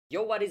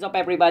Yo, what is up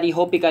everybody?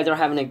 Hope you guys are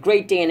having a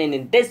great day, and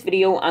in this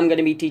video I'm going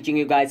to be teaching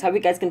you guys how you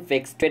guys can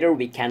fix Twitter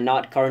we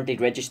cannot currently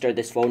register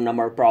this phone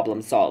number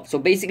problem solved. So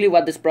basically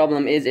what this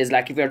problem is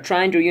like if you're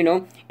trying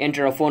to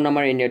enter a phone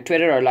number in your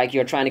Twitter, or like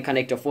you're trying to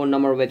connect a phone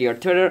number with your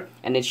Twitter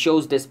and it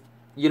shows this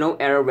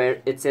error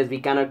where it says we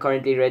cannot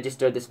currently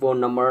register this phone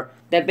number.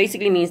 That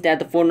basically means that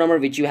the phone number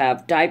which you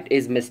have typed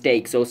is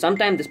mistake. So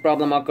sometimes this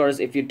problem occurs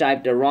if you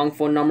type the wrong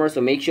phone number.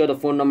 So make sure the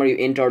phone number you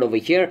entered over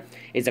here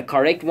is a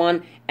correct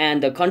one,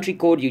 and the country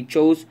code you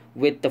chose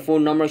with the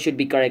phone number should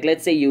be correct.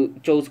 Let's say you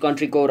chose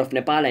country code of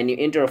Nepal and you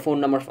enter a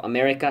phone number of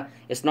America.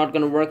 It's not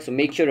going to work. So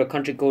make sure your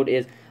country code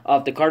is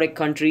of the correct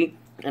country.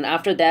 And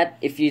after that,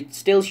 if it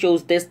still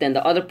shows this, then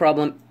the other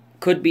problem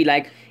could be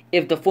like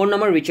if the phone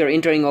number which you're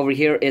entering over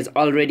here is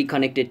already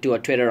connected to a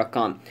Twitter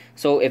account.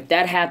 So if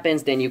that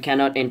happens, then you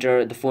cannot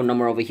enter the phone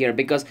number over here,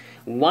 because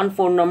one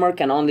phone number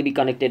can only be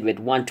connected with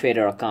one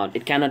Twitter account.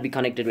 It cannot be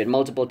connected with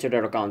multiple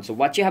Twitter accounts. So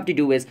what you have to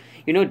do is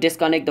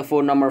disconnect the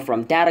phone number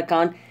from that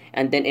account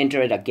and then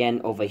enter it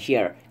again over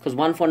here, because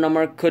one phone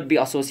number could be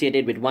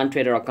associated with one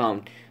Twitter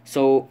account.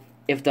 So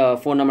if the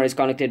phone number is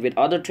connected with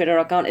other Twitter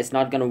account, it's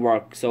not going to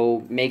work.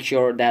 So make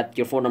sure that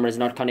your phone number is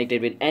not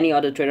connected with any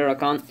other Twitter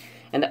account.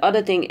 And the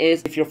other thing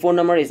is, if your phone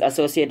number is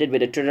associated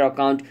with a Twitter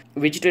account,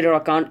 which Twitter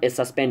account is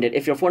suspended.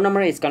 If your phone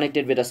number is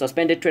connected with a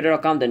suspended Twitter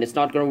account, then it's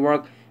not going to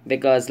work,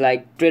 because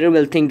like Twitter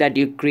will think that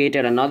you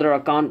created another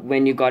account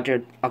when you got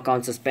your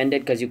account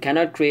suspended, because you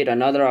cannot create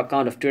another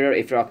account of Twitter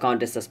if your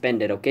account is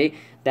suspended. Okay,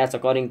 that's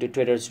according to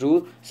Twitter's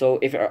rule. So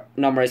if your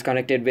number is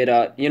connected with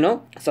a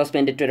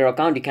suspended Twitter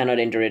account, you cannot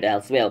enter it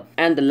as well.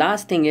 And the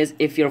last thing is,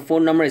 if your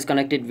phone number is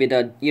connected with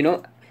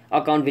a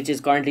account which is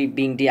currently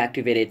being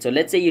deactivated. So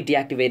let's say you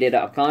deactivated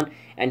an account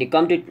and you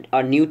come to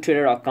a new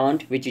Twitter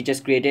account which you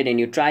just created and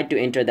you tried to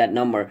enter that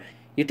number.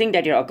 You think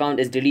that your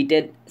account is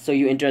deleted, so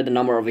you enter the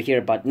number over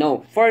here, but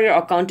no. For your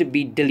account to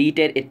be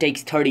deleted, it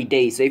takes 30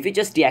 days. So if you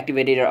just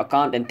deactivated your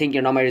account and think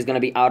your number is going to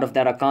be out of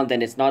that account,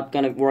 then it's not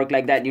going to work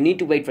like that. You need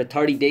to wait for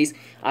 30 days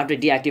after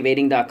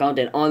deactivating the account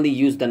and only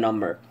use the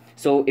number.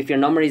 So if your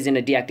number is in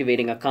a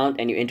deactivating account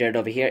and you enter it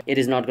over here, it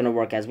is not going to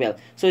work as well.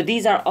 So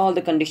these are all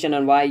the conditions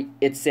on why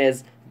it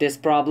says this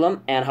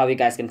problem and how you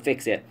guys can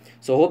fix it.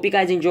 So hope you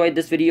guys enjoyed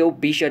this video.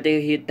 Be sure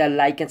to hit the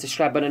like and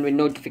subscribe button with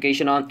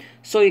notification on,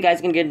 so you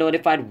guys can get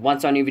notified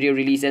once our new video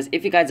releases.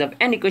 If you guys have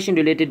any question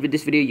related with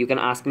this video, you can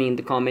ask me in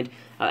the comment.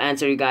 I'll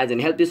answer you guys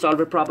and help you solve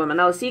your problem, and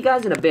I'll see you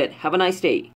guys in a bit. Have a nice day.